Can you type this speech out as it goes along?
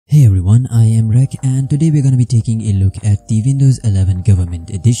Hey everyone, I am Rek and today we're gonna be taking a look at the Windows 11 Government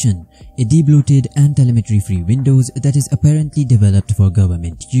Edition, a debloated and telemetry-free Windows that is apparently developed for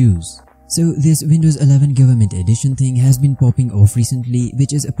government use. So this Windows 11 Government Edition thing has been popping off recently,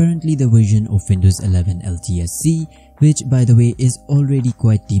 which is apparently the version of Windows 11 LTSC, which by the way is already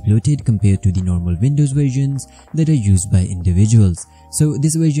quite debloated compared to the normal Windows versions that are used by individuals. So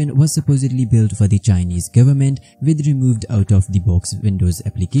this version was supposedly built for the Chinese government with removed out of the box Windows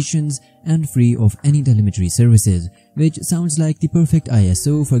applications and free of any telemetry services, which sounds like the perfect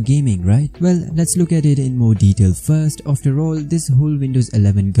ISO for gaming, right? Well, let's look at it in more detail first. After all, this whole Windows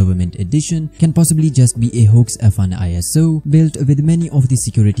 11 Government Edition can possibly just be a hoax F1 ISO built with many of the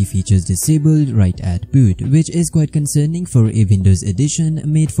security features disabled right at boot, which is quite concerning for a Windows edition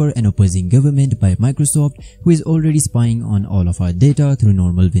made for an opposing government by Microsoft, who is already spying on all of our data through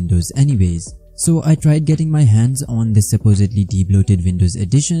normal Windows anyways. So I tried getting my hands on this supposedly debloated Windows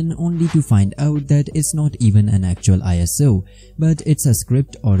edition only to find out that it's not even an actual ISO, but it's a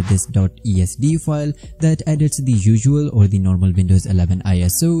script or this .esd file that edits the usual or the normal Windows 11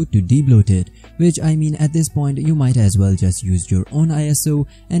 ISO to debloat it, which I mean at this point you might as well just use your own ISO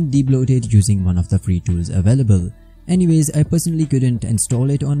and debloat it using one of the free tools available. Anyways, I personally couldn't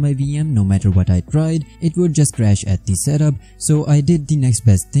install it on my VM. No matter what I tried, it would just crash at the setup, so I did the next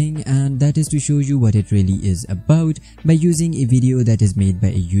best thing, and that is to show you what it really is about by using a video that is made by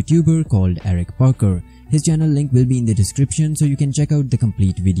a YouTuber called Eric Parker. His channel link will be in the description, so you can check out the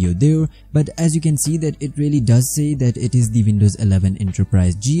complete video there. But as you can see that it really does say that it is the Windows 11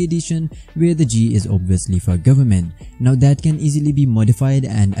 Enterprise G edition, where the G is obviously for government. Now that can easily be modified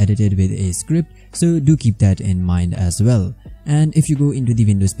and edited with a script, so do keep that in mind as well. And if you go into the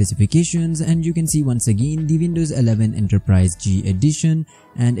Windows specifications, and you can see once again the Windows 11 Enterprise G edition,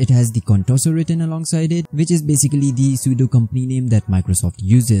 and it has the Contoso written alongside it, which is basically the pseudo company name that Microsoft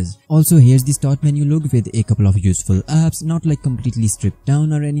uses. Also, here's the start menu look with a couple of useful apps, not like completely stripped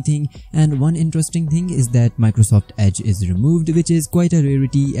down or anything. And one interesting thing is that Microsoft Edge is removed, which is quite a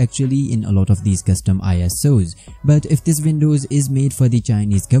rarity actually in a lot of these custom ISOs. But if this Windows is made for the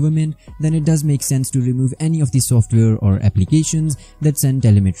Chinese government, then it does make sense to remove any of the software or applications that send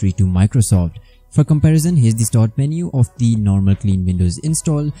telemetry to Microsoft. For comparison, here's the start menu of the normal clean Windows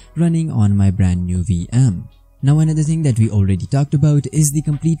install running on my brand new VM. Now another thing that we already talked about is the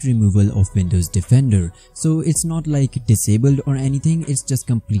complete removal of Windows Defender. So it's not like disabled or anything, it's just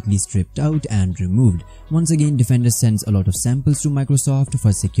completely stripped out and removed. Once again, Defender sends a lot of samples to Microsoft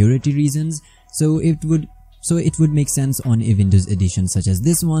for security reasons, so it would make sense on a Windows edition such as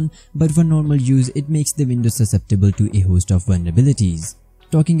this one, but for normal use it makes the Windows susceptible to a host of vulnerabilities.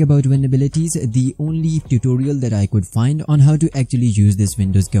 Talking about vulnerabilities, the only tutorial that I could find on how to actually use this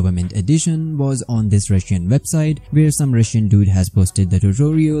Windows Government Edition was on this Russian website, where some Russian dude has posted the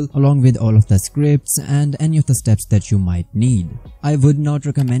tutorial along with all of the scripts and any of the steps that you might need. I would not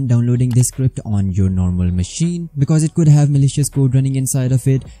recommend downloading this script on your normal machine because it could have malicious code running inside of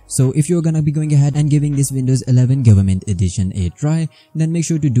it. So if you're gonna be going ahead and giving this Windows 11 Government Edition a try, then make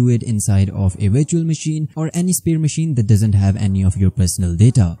sure to do it inside of a virtual machine or any spare machine that doesn't have any of your personal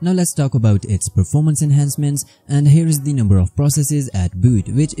data. Now let's talk about its performance enhancements, and here is the number of processes at boot,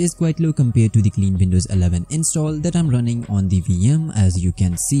 which is quite low compared to the clean Windows 11 install that I'm running on the VM, as you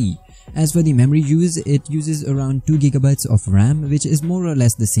can see. As for the memory use, it uses around 2 GB of RAM, which is more or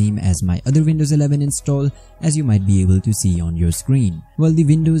less the same as my other Windows 11 install, as you might be able to see on your screen. Well, the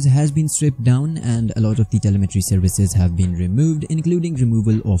Windows has been stripped down and a lot of the telemetry services have been removed, including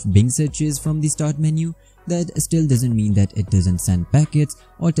removal of Bing searches from the start menu. That still doesn't mean that it doesn't send packets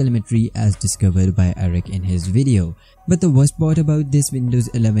or telemetry as discovered by Eric in his video. But the worst part about this Windows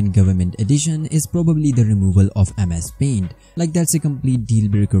 11 Government Edition is probably the removal of MS Paint. Like, that's a complete deal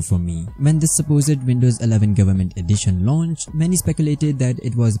breaker for me. When this supposed Windows 11 Government Edition launched, many speculated that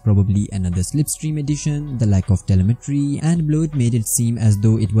it was probably another slipstream edition. The lack of telemetry and bloat made it seem as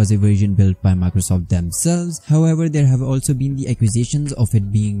though it was a version built by Microsoft themselves. However, there have also been the accusations of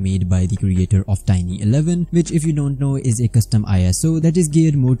it being made by the creator of Tiny 11, which if you don't know is a custom ISO that is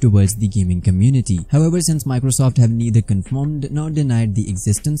geared more towards the gaming community. However, since Microsoft have neither confirmed nor denied the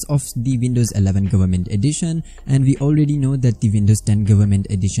existence of the Windows 11 Government Edition, and we already know that the Windows 10 Government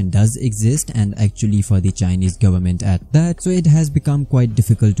Edition does exist, and actually for the Chinese government at that, so it has become quite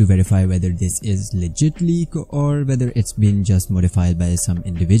difficult to verify whether this is legit leak or whether it's been just modified by some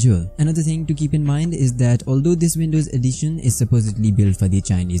individual. Another thing to keep in mind is that although this Windows Edition is supposedly built for the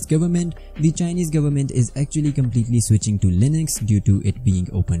Chinese government is actually completely switching to Linux due to it being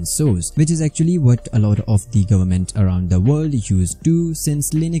open source, which is actually what a lot of the government around the world use too,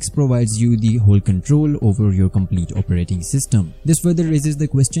 since Linux provides you the whole control over your complete operating system. This further raises the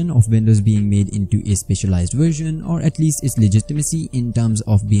question of Windows being made into a specialized version, or at least its legitimacy in terms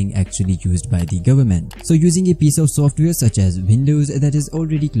of being actually used by the government. So using a piece of software such as Windows that is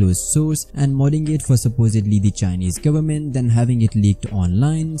already closed source and modding it for supposedly the Chinese government, then having it leaked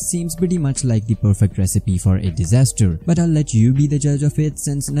online seems pretty much like the perfect recipe for a disaster. But I'll let you be the judge of it,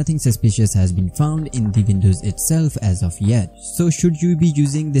 since nothing suspicious has been found in the Windows itself as of yet. So should you be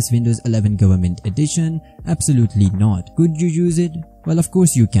using this Windows 11 Government Edition? Absolutely not. Could you use it? Well, of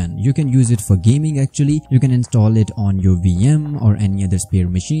course you can. You can use it for gaming actually. You can install it on your VM or any other spare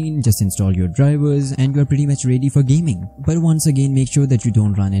machine, just install your drivers and you're pretty much ready for gaming. But once again, make sure that you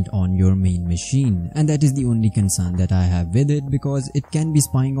don't run it on your main machine. And that is the only concern that I have with it, because it can be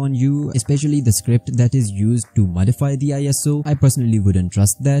spying on you, especially the script that is used to modify the ISO. I personally wouldn't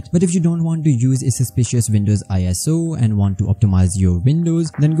trust that. But if you don't want to use a suspicious Windows ISO and want to optimize your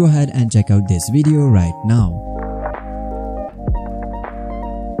Windows, then go ahead and check out this video right now.